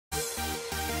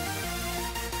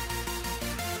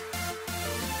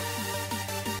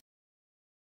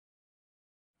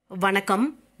வணக்கம்.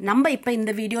 நம்ம இப்போ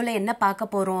இந்த வீடியோவில் என்ன பார்க்க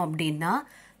போகிறோம் அப்படின்னா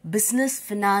பிஸ்னஸ்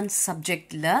ஃபினான்ஸ்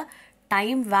சப்ஜெக்டில்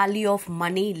டைம் வேல்யூ ஆஃப்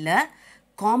மணியில்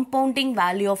compounding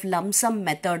value of lump sum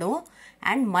மெத்தடும்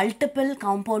and multiple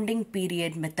compounding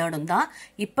period மெத்தடும் தான்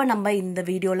இப்போ நம்ம இந்த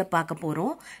வீடியோவில் பார்க்க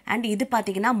போகிறோம். அண்ட் இது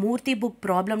பார்த்தீங்கன்னா மூர்த்தி புக்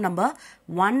ப்ராப்ளம் நம்பர்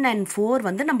 1 and 4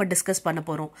 வந்து நம்ம டிஸ்கஸ் பண்ண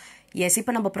போகிறோம். எஸ்,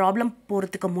 இப்போ நம்ம ப்ராப்ளம்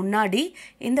போகிறதுக்கு முன்னாடி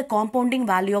இந்த காம்பவுண்டிங்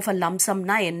வேல்யூ ஆஃப் அ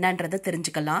லம்சம்னா என்னன்றதை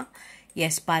தெரிஞ்சுக்கலாம்.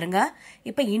 எஸ், பாருங்க,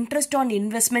 இப்போ இன்ட்ரெஸ்ட் ஆன்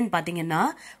இன்வெஸ்ட்மெண்ட் பார்த்தீங்கன்னா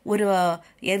ஒரு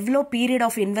எவ்வளோ பீரியட்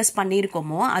ஆஃப் இன்வெஸ்ட்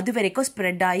பண்ணியிருக்கோமோ அது வரைக்கும்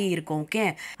ஸ்ப்ரெட் ஆகி இருக்கும். ஓகே,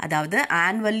 அதாவது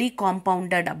ஆனுவலி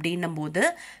காம்பவுண்டட் அப்படின்னும் போது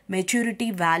மெச்சூரிட்டி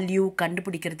வேல்யூ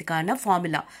கண்டுபிடிக்கிறதுக்கான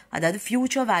ஃபார்முலா, அதாவது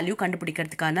ஃபியூச்சர் வேல்யூ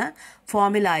கண்டுபிடிக்கிறதுக்கான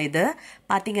ஃபார்முலா இது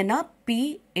பார்த்தீங்கன்னா P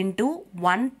into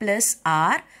 1 plus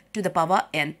R to the power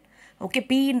N. Okay,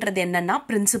 Pன்றது என்னன்னா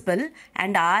பிரின்சிபல்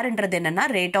அண்ட் Rன்றது என்னன்னா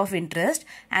ரேட் ஆஃப் இன்ட்ரெஸ்ட்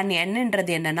அண்ட்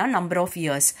Nன்றது என்னன்னா நம்பர் ஆஃப்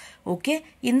இயர்ஸ். ஓகே,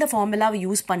 இந்த ஃபார்முலாவை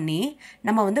யூஸ் பண்ணி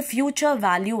நம்ம வந்து ஃபியூச்சர்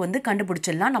வேல்யூ வந்து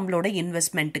கண்டுபிடிச்சிடலாம் நம்மளோட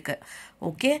இன்வெஸ்ட்மெண்ட்டுக்கு.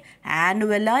 ஓகே,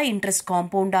 ஆனுவலாக இன்ட்ரெஸ்ட்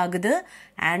காம்பவுண்ட் ஆகுது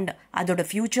அண்ட் அதோட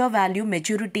ஃபியூச்சர் வேல்யூ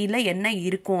மெச்சூரிட்டியில் என்ன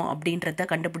இருக்கும் அப்படின்றத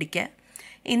கண்டுபிடிக்க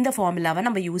இந்த ஃபார்முலாவை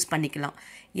நம்ம யூஸ் பண்ணிக்கலாம்.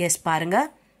 எஸ், பாருங்க,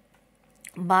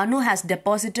 Banu has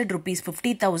deposited rupees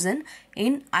 50,000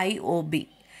 in IOB.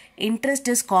 Interest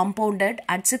is compounded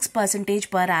at 6%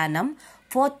 per annum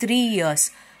for 3 years.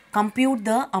 Compute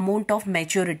the amount of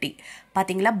maturity.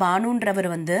 பார்த்தீங்களா, பானுன்றவர்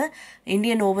வந்து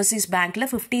இந்தியன் ஓவர்சீஸ் பேங்க்ல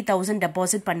 50,000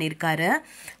 டெபாசிட் பண்ணியிருக்காரு.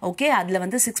 ஓகே, அதில்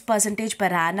வந்து 6%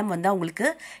 per annum வந்து அவங்களுக்கு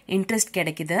இன்ட்ரெஸ்ட்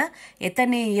கிடைக்குது.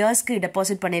 எத்தனை இயர்ஸ்க்கு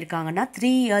டெபாசிட் பண்ணியிருக்காங்கன்னா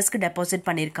 3 இயர்ஸ்க்கு டெபாசிட்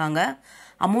பண்ணியிருக்காங்க.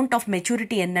 அமௌண்ட் ஆஃப்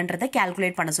மெச்சூரிட்டி என்னன்றதை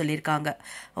கால்குலேட் பண்ண சொல்லியிருக்காங்க.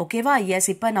 ஓகேவா? எஸ்,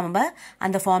 இப்போ நம்ம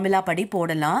அந்த ஃபார்முலா படி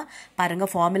போடலாம். பாருங்க,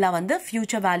 ஃபார்முலா வந்து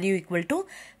future value equal to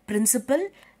principal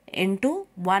into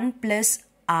 1 plus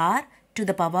R to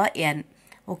the power N.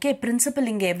 Okay, principal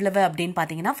இங்கே எவ்வளவு அப்படின்னு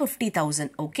பார்த்தீங்கன்னா 50,000.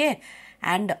 ஓகே,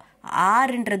 அண்ட்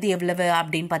ஆர்ன்றது எவ்வளவு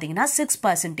அப்படின்னு பார்த்தீங்கன்னா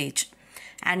 6%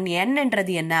 அண்ட்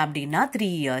Nன்றது என்ன அப்படின்னா 3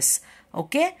 இயர்ஸ்.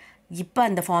 ஓகே, இப்போ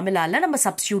அந்த ஃபார்முலாவில் நம்ம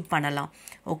சப்ஸ்டியூட் பண்ணலாம்.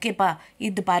 ஓகேப்பா,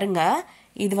 இது பாருங்க,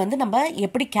 இது வந்து நம்ம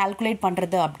எப்படி கால்குலேட்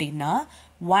பண்ணுறது அப்படின்னா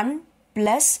 1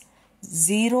 plus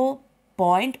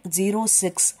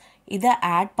 0.06 இதை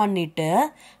ஆட் பண்ணிட்டு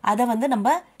அதை வந்து நம்ம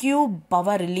கியூப்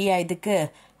பவர் இல்லையா இதுக்கு,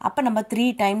 அப்போ நம்ம 3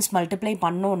 times மல்டிப்ளை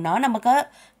பண்ணோம்னா நமக்கு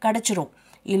கிடச்சிரும்.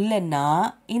 இல்லைன்னா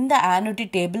இந்த ஆனுட்டி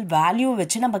டேபிள் வேல்யூ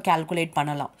வச்சு நம்ம கால்குலேட்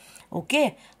பண்ணலாம். ஓகே,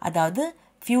 அதாவது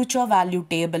ஃபியூச்சர் வேல்யூ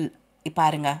டேபிள்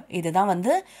பாருங்க, இதுதான்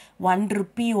வந்து 1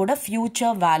 ரூபியோட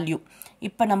ஃபியூச்சர் வேல்யூ.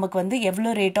 இப்போ நமக்கு வந்து எவ்வளோ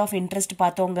ரேட் ஆஃப் இன்ட்ரெஸ்ட்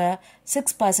பார்த்தோங்க,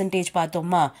 6%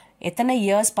 பார்த்தோமா, எத்தனை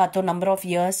இயர்ஸ் பார்த்தோம், நம்பர் ஆஃப்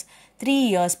இயர்ஸ் 3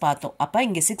 இயர்ஸ் பார்த்தோம். அப்போ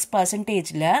இங்கே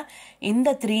 6%ல் இந்த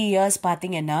 3 இயர்ஸ்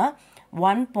பார்த்தீங்கன்னா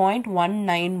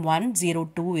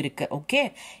 1.19102 இருக்கு. ஓகே,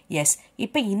 எஸ்,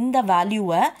 இப்போ இந்த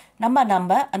வேல்யூவை நம்ம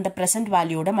அந்த ப்ரெசன்ட்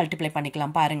வேல்யூவோட மல்டிப்ளை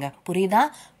பண்ணிக்கலாம். பாருங்க, புரியுதா?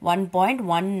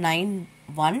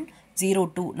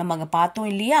 1.19102 நம்ம அங்கே பார்த்தோம்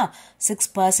இல்லையா,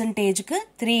 6%க்கு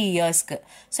 3 இயர்ஸ்க்கு.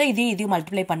 ஸோ இதையும்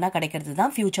மல்டிப்ளை பண்ணால் கிடைக்கிறது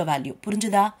தான் ஃபியூச்சர் வேல்யூ.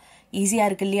 புரிஞ்சுதா? ஈஸியாக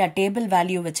இருக்கு இல்லையா? டேபிள்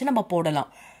வேல்யூ வச்சு நம்ம போடலாம்.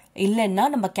 இல்லைன்னா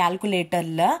நம்ம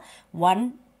கால்குலேட்டரில் 1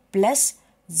 plus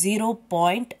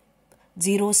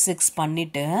 0.06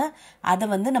 பண்ணிட்டு அதை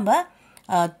வந்து நம்ம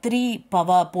 3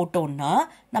 பவர் போட்டோம்னா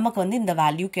நமக்கு வந்து இந்த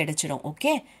வேல்யூ கிடைச்சிடும்.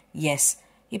 ஓகே, எஸ்,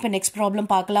 இப்போ நெக்ஸ்ட் ப்ராப்ளம்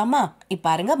பார்க்கலாமா? இப்போ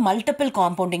பாருங்க, multiple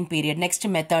compounding period next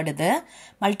method. இது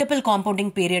மல்டிபிள்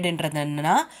காம்பவுண்டிங் பீரியட்ன்றது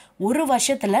என்னன்னா ஒரு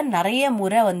வருஷத்துல நிறைய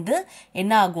முறை வந்து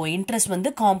என்ன ஆகும், இன்ட்ரெஸ்ட்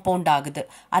வந்து காம்பவுண்ட் ஆகுது.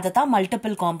 அதை தான்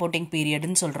மல்டிபிள் காம்பவுண்டிங்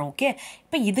பீரியட்னு சொல்றோம். ஓகே,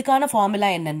 இப்போ இதுக்கான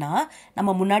ஃபார்முலா என்னன்னா நம்ம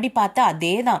முன்னாடி பார்த்த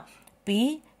அதே தான், P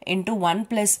into 1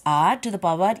 plus R to the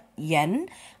power N.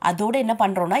 அதோட என்ன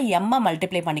பண்றோம்னா M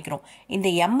மல்டிப்ளை பண்ணிக்கிறோம். இந்த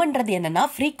Mன்றது என்னன்னா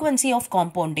frequency of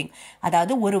compounding,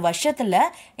 அதாவது ஒரு வருஷத்துல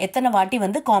எத்தனை வாட்டி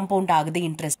வந்து காம்பவுண்ட் ஆகுது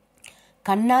interest.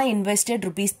 Kanna invested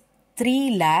rupees 3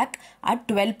 lakh at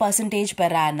 12%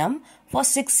 per annum for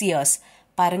 6 years.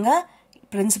 பாருங்க,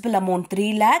 principal amount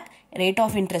 3 lakh, rate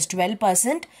of interest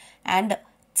 12% and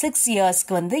 6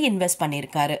 இயர்ஸ்க்கு வந்து இன்வெஸ்ட்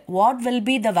பண்ணியிருக்காரு. What will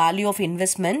be the value of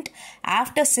investment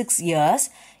after 6 years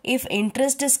if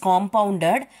interest is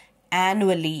compounded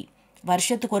annually?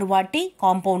 வருஷத்துக்கு ஒரு வாட்டி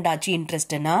compound ஆச்சு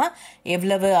இன்ட்ரெஸ்ட்னா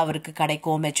எவ்வளவு அவருக்கு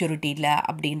கிடைக்கும் மெச்சூரிட்டியில்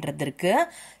அப்படின்றது இருக்கு.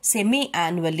 செமி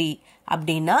ஆனுவலி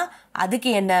அப்படின்னா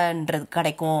அதுக்கு என்னன்றது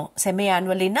கிடைக்கும். Semi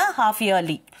ஆனுவலினா half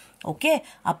yearly. ஓகே,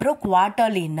 அப்புறம்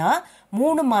குவார்டர்லின்னா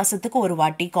 3 மாசத்துக்கு ஒரு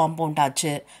வாட்டி காம்பவுண்ட்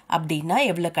ஆச்சு அப்படின்னா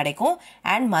எவ்வளோ கிடைக்கும்.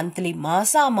 அண்ட் மந்த்லி,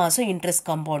 மாசம் இன்ட்ரெஸ்ட்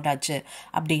காம்பவுண்ட் ஆச்சு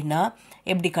அப்படின்னா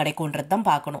எப்படி கிடைக்கும்ன்றது தான்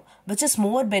பார்க்கணும். Which is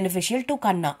more beneficial to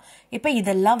கண்ணா. இப்போ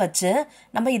இதெல்லாம் வச்சு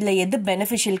நம்ம இதில் எது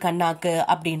பெனிஃபிஷியல் கண்ணாக்கு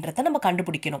அப்படின்றத நம்ம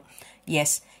கண்டுபிடிக்கணும்.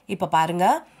 எஸ், இப்போ பாருங்க,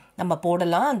 நம்ம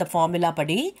போடலாம் அந்த ஃபார்முலா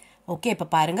படி. ஓகே, இப்போ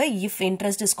பாருங்க, if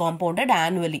interest is compounded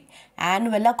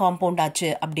ஆனுவலாக compound ஆச்சு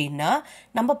அப்படின்னா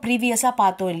நம்ம ப்ரீவியஸாக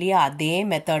பார்த்தோம் இல்லையா, அதே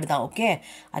மெத்தட் தான். ஓகே,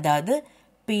 அதாவது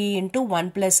P into 1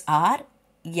 + R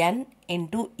N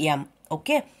into M.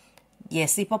 Okay,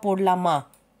 S, இப்போ போடலாமா?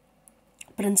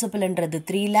 பிரின்சிபல்ன்றது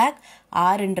 3 lakh,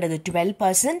 ஆர்ன்றது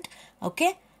 12%. ஓகே,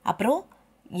 அப்புறம்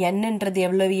என்னன்றது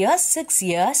எவ்வளவு இயர்ஸ்? 6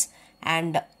 இயர்ஸ்.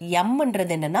 அண்ட்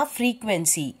எம்ன்றது என்னன்னா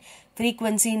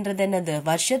ஃப்ரீக்வன்சின்றது என்னது?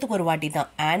 வருஷத்துக்கு ஒரு வாட்டி தான்.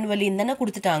 ஆனுவலின்னு தானே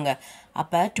கொடுத்துட்டாங்க.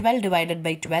 அப்போ 12 /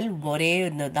 12 ஒரே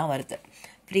தான் வருது.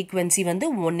 ஃப்ரீக்வன்சி வந்து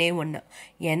 1.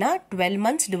 ஏன்னா 12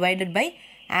 months டிவைடட் பை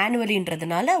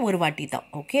ஆனுவலின்றதுனால ஒரு வாட்டி தான்.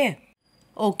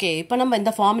 ஓகே, இப்போ நம்ம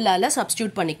இந்த ஃபார்முலாவில்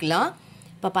சப்ஸ்டியூட் பண்ணிக்கலாம்.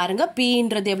 இப்போ பாருங்க,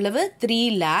 Pன்றது எவ்வளவு? 3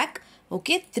 lakh.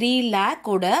 ஓகே, 3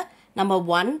 lakhோட நம்ம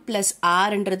 1 +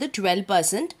 Rன்றது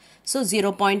 12%. ஸோ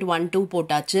 0.12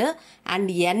 போட்டாச்சு. அண்ட்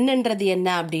என்னன்றது என்ன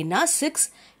அப்படின்னா 6.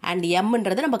 அண்ட்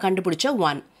எம்ன்றது நம்ம கண்டுபிடிச்ச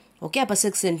 1. ஓகே, அப்போ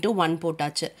 6 × 1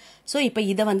 போட்டாச்சு. ஸோ இப்போ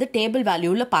இதை வந்து டேபிள்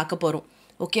வேல்யூவில் பார்க்க போகிறோம்.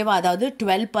 ஓகேவா? அதாவது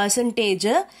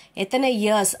 12% எத்தனை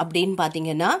இயர்ஸ் அப்படின்னு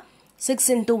பார்த்தீங்கன்னா 6 ×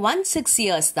 1 6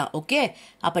 இயர்ஸ் தான். ஓகே,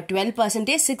 அப்போ 12%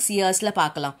 6 இயர்ஸில்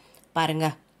பார்க்கலாம். பாருங்க,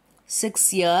 6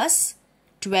 இயர்ஸ்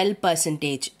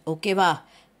 12%. ஓகேவா?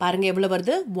 பாருங்க எவ்வளோ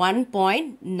வருது?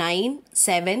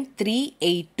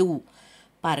 1.97382.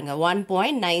 பாருங்க,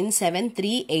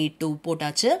 1.97382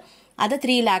 போட்டாச்சு. அதை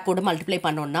 3 lakhோட மல்டிப்ளை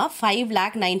பண்ணோம்னா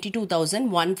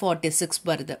 5,92,146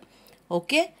 வருது.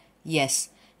 Okay, S.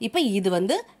 இப்போ இது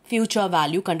வந்து ஃபியூச்சர்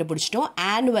வேல்யூ கண்டுபிடிச்சிட்டோம்.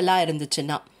 ஆனுவலாக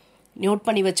இருந்துச்சுன்னா நோட்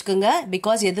பண்ணி வச்சுக்கோங்க,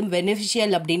 பிகாஸ் எதுவும்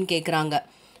பெனிஃபிஷியல் அப்படின்னு கேட்குறாங்க.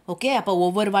 ஓகே, அப்போ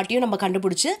ஒவ்வொரு வாட்டியும் நம்ம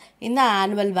கண்டுபிடிச்சி இந்த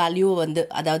ஆனுவல் வேல்யூ வந்து,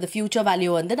 அதாவது ஃபியூச்சர்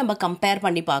வேல்யூ வந்து நம்ம கம்பேர்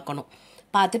பண்ணி பார்க்கணும்.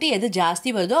 பார்த்துட்டு எது ஜாஸ்தி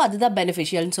வருதோ அதுதான்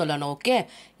பெனிஃபிஷியல்னு சொல்லணும். ஓகே,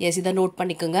 எஸ், இதை நோட்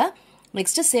பண்ணிக்கோங்க.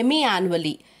 Next semi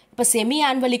annually. இப்போ செமி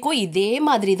ஆனுவலிக்கும் இதே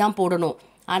மாதிரி தான் போடணும்,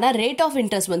 ஆனால் ரேட் ஆஃப்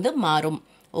இன்ட்ரெஸ்ட் வந்து மாறும்.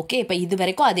 ஓகே, இப்போ இது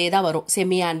வரைக்கும் அதே தான் வரும்.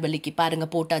 செமி ஆனுவலிக்கு பாருங்க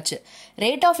போட்டாச்சு.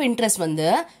 ரேட் ஆஃப் இன்ட்ரெஸ்ட் வந்து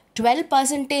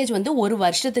 12% வந்து ஒரு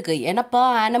வருஷத்துக்கு, ஏன்னா per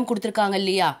annum கொடுத்துருக்காங்க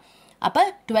இல்லையா, அப்போ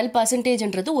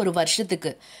 12%ன்றது ஒரு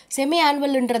வருஷத்துக்கு. செமி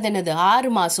ஆனுவல்ன்றது என்னது? 6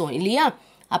 மாதம் இல்லையா,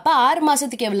 அப்போ 6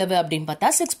 மாதத்துக்கு எவ்வளவு அப்படின்னு பார்த்தா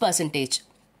 6%.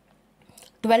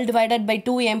 12 divided by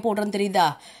 2 ஏன் போடுறோம் தெரியுதா?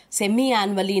 செமி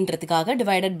ஆனுவலின்றதுக்காக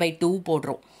டிவைடட் பை 2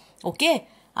 போடுறோம். ஓகே,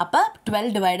 அப்போ 12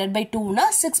 divided by 2னா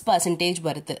 6%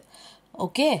 வருது.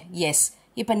 Okay, S.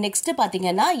 இப்போ நெக்ஸ்ட்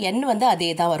பார்த்தீங்கன்னா என் வந்து அதே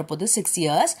தான் வரப்போகுது, 6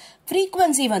 இயர்ஸ்.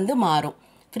 ஃப்ரீக்வன்சி வந்து மாறும்.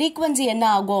 ஃப்ரீக்வன்சி என்ன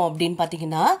ஆகும் அப்படின்னு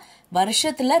பார்த்தீங்கன்னா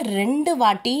வருஷத்தில் 2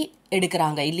 வாட்டி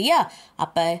எடுக்கிறாங்க இல்லையா,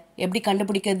 அப்போ எப்படி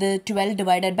கண்டுபிடிக்கிறது? 12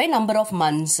 divided by number of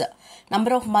months.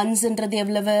 Number of மந்த்ஸ்ன்றது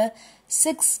எவ்வளவு?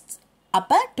 6.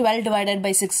 அப்போ 12 divided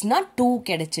by 6னா 2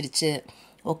 கிடைச்சிருச்சு.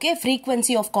 ஓகே,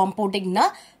 ஃப்ரீக்வன்சி ஆஃப் காம்பவுண்டிங்னா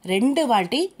 2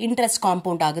 வாட்டி இன்ட்ரெஸ்ட்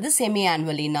காம்பவுண்ட் ஆகுது செமி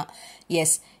ஆனுவலினா.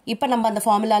 எஸ், இப்போ நம்ம அந்த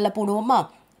ஃபார்முலாவில் போடுவோமா?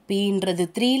 Pன்றது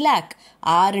 3 lakh,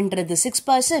 Rன்றது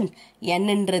 6%,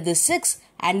 Nன்றது 6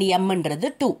 அண்ட் Mன்றது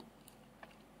 2.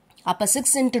 அப்போ 6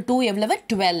 × 2 எவ்வளவு?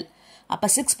 12. அப்போ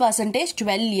 6%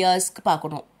 12 இயர்ஸ்க்கு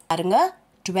பார்க்கணும். பாருங்க,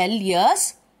 12 இயர்ஸ்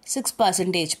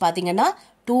 6% பார்த்தீங்கன்னா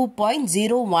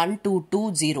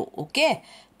 2.01220. ஓகே,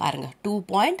 பாருங்க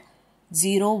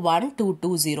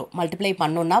 2.01220 மல்டிப்ளை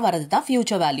பண்ணோம்னா வரது தான்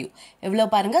ஃபியூச்சர் வேல்யூ. எவ்வளோ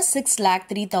பாருங்க?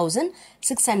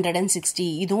 6,03,660.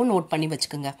 இதுவும் நோட் பண்ணி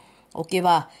வச்சுக்கோங்க.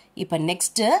 ஓகேவா? இப்போ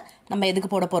நெக்ஸ்ட்டு நம்ம எதுக்கு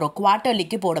போட போகிறோம்?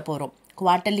 குவார்ட்டர்லிக்கு போட போகிறோம்.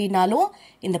 குவார்ட்டர்லினாலும்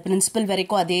இந்த பிரின்சிபல்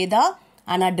வரைக்கும் அதே தான்,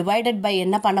 ஆனால் டிவைடட் பை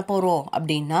என்ன பண்ண போகிறோம்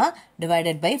அப்படின்னா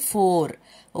டிவைடட் பை 4.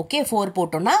 ஓகே, 4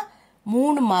 போட்டோம்னா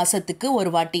 3 மாதத்துக்கு ஒரு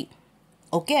வாட்டி.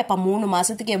 ஓகே, அப்போ 3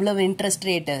 மாதத்துக்கு எவ்வளவு இன்ட்ரெஸ்ட்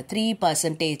ரேட்டு?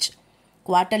 3%.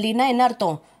 குவார்ட்டர்லினா என்ன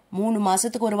அர்த்தம்? 3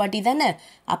 மாதத்துக்கு ஒரு வாட்டி தானே,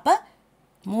 அப்போ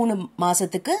 3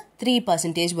 மாதத்துக்கு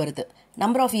 3% வருது.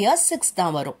 நம்பர் ஆஃப் இயர்ஸ் 6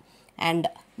 தான் வரும். அண்ட்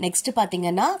நெக்ஸ்ட்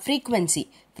பார்த்தீங்கன்னா ஃப்ரீக்வன்சி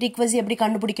எப்படி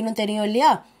கண்டுபிடிக்கணும் தெரியும்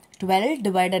இல்லையா? 12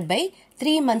 divided by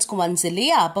 3 monthsக்கு ஒன்ஸ்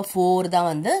இல்லையா, அப்போ 4 தான்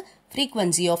வந்து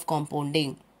ஃப்ரீக்வன்சி ஆஃப்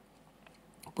காம்பவுண்டிங்.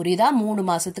 புரியுதா? 3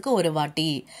 மாதத்துக்கு ஒரு வாட்டி,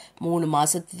 3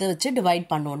 மாதத்தை வச்சு டிவைட்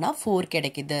பண்ணோன்னா 4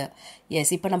 கிடைக்குது.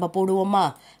 எஸ், இப்போ நம்ம போடுவோமா?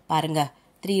 பாருங்க,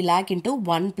 3 lakh ×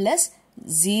 1 +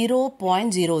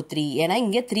 0.03, ஏன்னா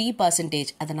இங்கே 3%,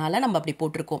 அதனால நம்ம அப்படி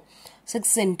போட்டிருக்கோம். 6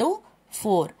 ×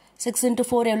 4, 6 ×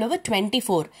 4 எவ்வளவு?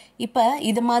 24. இப்போ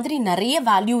இது மாதிரி நிறைய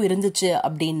வேல்யூ இருந்துச்சு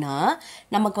அப்படின்னா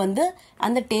நமக்கு வந்து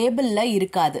அந்த டேபிளில்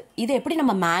இருக்காது. இதை எப்படி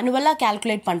நம்ம மேனுவலாக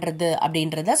கால்குலேட் பண்ணுறது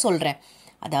அப்படின்றத சொல்கிறேன்.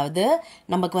 அதாவது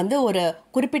நமக்கு வந்து ஒரு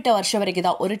குறிப்பிட்ட வருஷம் வரைக்கும்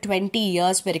தான், ஒரு 20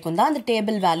 இயர்ஸ் வரைக்கும் தான் அந்த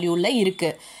டேபிள் வேல்யூவில்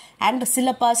இருக்குது. அண்ட் சில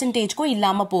பர்சன்டேஜ்க்கும்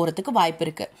இல்லாமல் போகிறதுக்கு வாய்ப்பு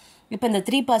இருக்குது. இப்போ இந்த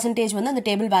 3% வந்து அந்த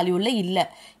டேபிள் வேல்யூவில் இல்லை,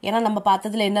 ஏன்னா நம்ம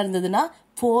பார்த்ததுல என்ன இருந்ததுன்னா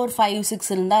 4, 5,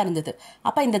 6 தான் இருந்தது.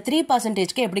 அப்போ இந்த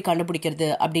 3%க்கு எப்படி கண்டுபிடிக்கிறது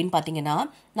அப்படின்னு பார்த்தீங்கன்னா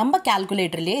நம்ம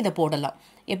கால்குலேட்டர்லேயே இதை போடலாம்.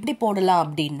 எப்படி போடலாம்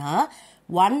அப்படின்னா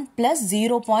 1 +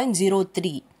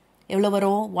 0.03 எவ்வளோ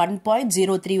வரும்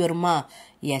 1.03 வருமா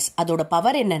எஸ் அதோட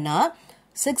பவர் என்னன்னா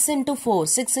 6 into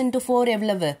 4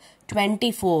 எவ்வளவு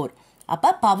 24 அப்போ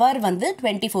பவர் வந்து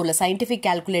 24ல சயின்டிஃபிக்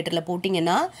கால்குலேட்டரில்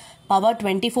போட்டிங்கன்னா பவர்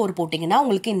 24 போட்டிங்கன்னா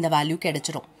உங்களுக்கு இந்த வேல்யூ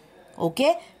கிடைச்சிரும் ஓகே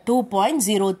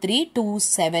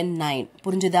 2.03279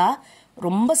 புரிஞ்சுதா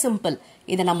ரொம்ப சிம்பிள்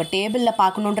இதை நம்ம டேபிளில்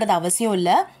பார்க்கணுன்றது அவசியம்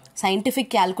இல்லை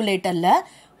சயின்டிஃபிக் கால்குலேட்டரில்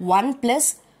 1 +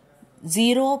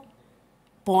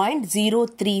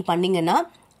 0.03 பண்ணிங்கன்னா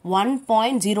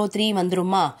 1.03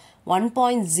 வந்துருமா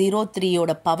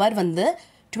 1.03யோட பவர் வந்து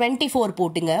 24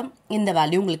 போட்டுங்க இந்த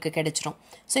வேல்யூ உங்களுக்கு கிடைச்சிரும்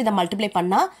ஸோ இதை மல்டிப்ளை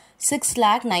பண்ணால்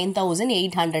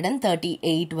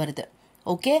 6,09,838 வருது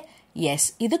ஓகே எஸ்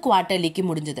இது குவார்ட்டர்லிக்கு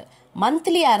முடிஞ்சது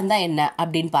மந்த்லியாக இருந்தால் என்ன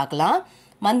அப்படின்னு பார்க்கலாம்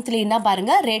மந்த்லின்னா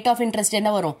பாருங்க ரேட் ஆஃப் இன்ட்ரெஸ்ட் என்ன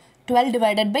வரும்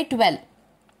 12/12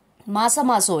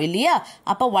 மாதம் இல்லையா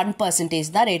அப்போ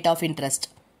 1% தான் rate of interest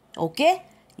okay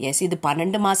yes இது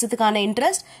 12 மாதத்துக்கான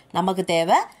இன்ட்ரெஸ்ட் நமக்கு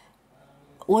தேவை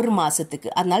ஒரு மாதத்துக்கு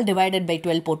அதனால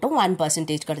 /12 போட்டோம்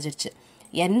 1% கிடச்சிருச்சு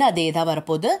என்ன அதே தான்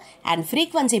வரப்போகுது அண்ட்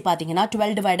ஃப்ரீக்வன்சி பார்த்தீங்கன்னா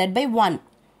 12/1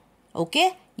 ஓகே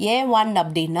ஏன் 1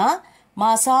 அப்படின்னா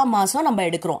மாதம் நம்ம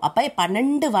எடுக்கிறோம் அப்போ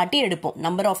 12 வாட்டி எடுப்போம்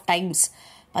நம்பர் ஆஃப் டைம்ஸ்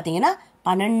பார்த்தீங்கன்னா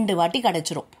 12 வாட்டி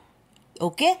கிடச்சிரும்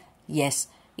ஓகே எஸ்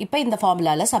இப்போ இந்த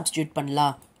ஃபார்முலாவில் சப்ஸ்டியூட்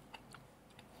பண்ணலாம்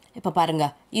இப்போ பாருங்க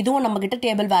இதுவும் நம்மக்கிட்ட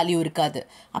டேபிள் வேல்யூ இருக்காது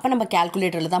அப்போ நம்ம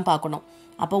கால்குலேட்டரில் தான் பார்க்கணும்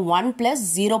அப்போ 1 +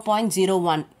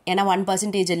 0.01 ஏன்னா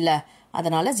 1% இல்லை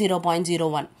அதனால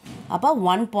 0.01 அப்போ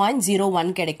 1.01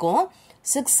 கிடைக்கும்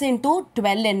 6 into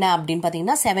 12 என்ன அப்படின்னு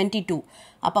பார்த்தீங்கன்னா 72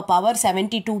 அப்போ பவர்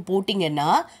 72 போட்டிங்கன்னா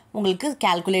உங்களுக்கு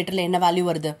கால்குலேட்டரில் என்ன வேல்யூ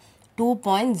வருது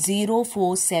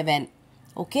 2.047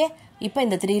 ஓகே இப்போ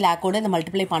இந்த 3 லேக்கோட இந்த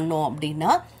மல்டிப்ளை பண்ணோம்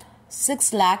அப்படின்னா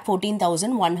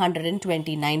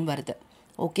 6,14,129 வருது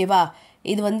ஓகேவா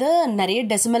இது வந்து நிறைய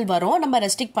டெசிமல் வரும் நம்ம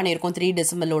ரெஸ்ட்ரிக்ட் பண்ணியிருக்கோம் 3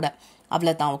 டெசிமலோட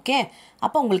அவ்வளோதான் ஓகே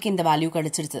அப்போ உங்களுக்கு இந்த வேல்யூ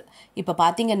கிடச்சிருச்சு இப்போ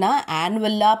பார்த்தீங்கன்னா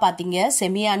ஆனுவலாக பார்த்தீங்க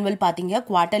செமி ஆனுவல் பார்த்தீங்க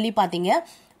குவார்ட்டர்லி பார்த்தீங்க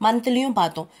மந்த்லியும்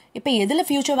பார்த்தோம் இப்போ எதில்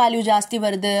ஃபியூச்சர் வேல்யூ ஜாஸ்தி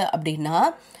வருது அப்படின்னா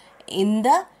இந்த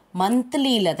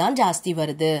மந்த்லியில் தான் ஜாஸ்தி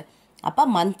வருது அப்போ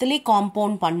மந்த்லி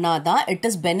காம்பவுண்ட் பண்ணாதான் இட்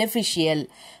இஸ் பெனிஃபிஷியல்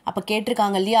அப்போ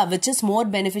கேட்டிருக்காங்க இல்லையா which is more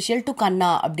beneficial to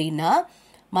கண்ணா அப்படின்னா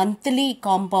monthly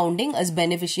compounding is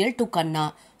beneficial to கண்ணா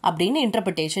அப்படின்னு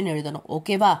இன்டர்பிரிட்டேஷன் எழுதணும்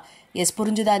ஓகேவா எஸ்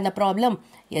புரிஞ்சுதா இந்த ப்ராப்ளம்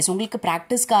எஸ் உங்களுக்கு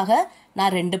ப்ராக்டிஸ்க்காக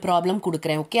நான் 2 ப்ராப்ளம்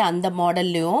கொடுக்குறேன் ஓகே அந்த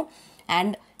மாடல்லையும்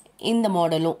அண்ட் இந்த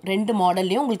மாடலும் 2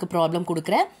 மாடல்லையும் உங்களுக்கு ப்ராப்ளம்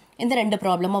கொடுக்குறேன் இந்த 2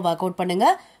 ப்ராப்ளமும் ஒர்க் அவுட் பண்ணுங்க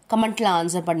கமெண்ட்ல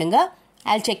ஆன்சர் பண்ணுங்க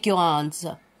I'll check your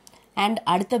answer and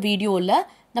அடுத்த வீடியோவில்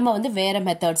நம்ம வந்து வேற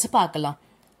மெத்தட்ஸ் பார்க்கலாம்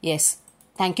yes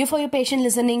thank you for your patient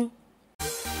listening